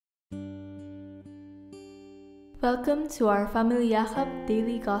Welcome to our Family Yakap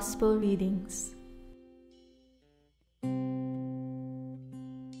Daily Gospel Readings.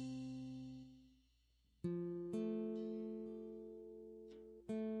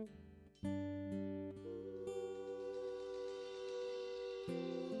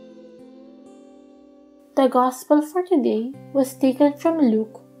 The Gospel for today was taken from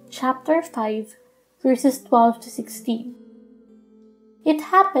Luke chapter 5, verses 12 to 16. It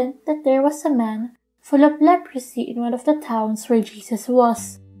happened that there was a man full of leprosy in one of the towns where Jesus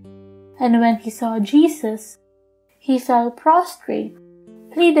was. And when he saw Jesus, he fell prostrate,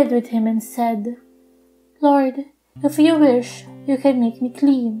 pleaded with him and said, "Lord, if you wish, you can make me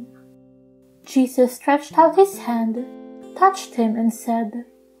clean." Jesus stretched out his hand, touched him and said,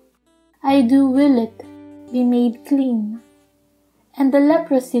 "I do will it, be made clean." And the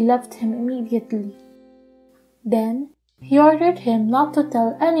leprosy left him immediately. Then he ordered him not to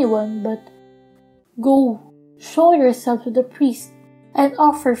tell anyone, but, "Go, show yourself to the priest, and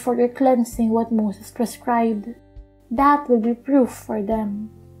offer for your cleansing what Moses prescribed. That will be proof for them."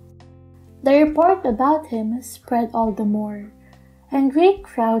 The report about him spread all the more, and great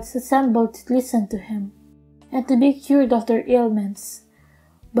crowds assembled to listen to him, and to be cured of their ailments.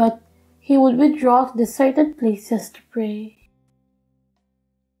 But he would withdraw to deserted places to pray.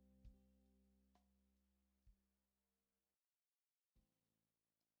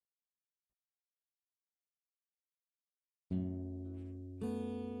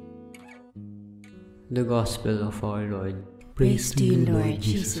 The Gospel of our Lord. Praise to you, Lord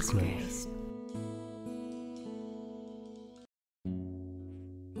Jesus Christ.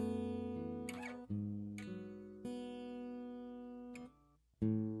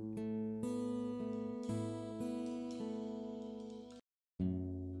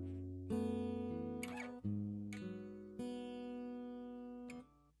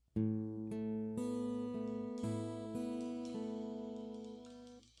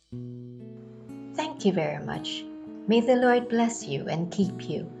 Thank you very much. May the Lord bless you and keep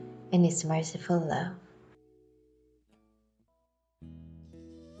you in His merciful love.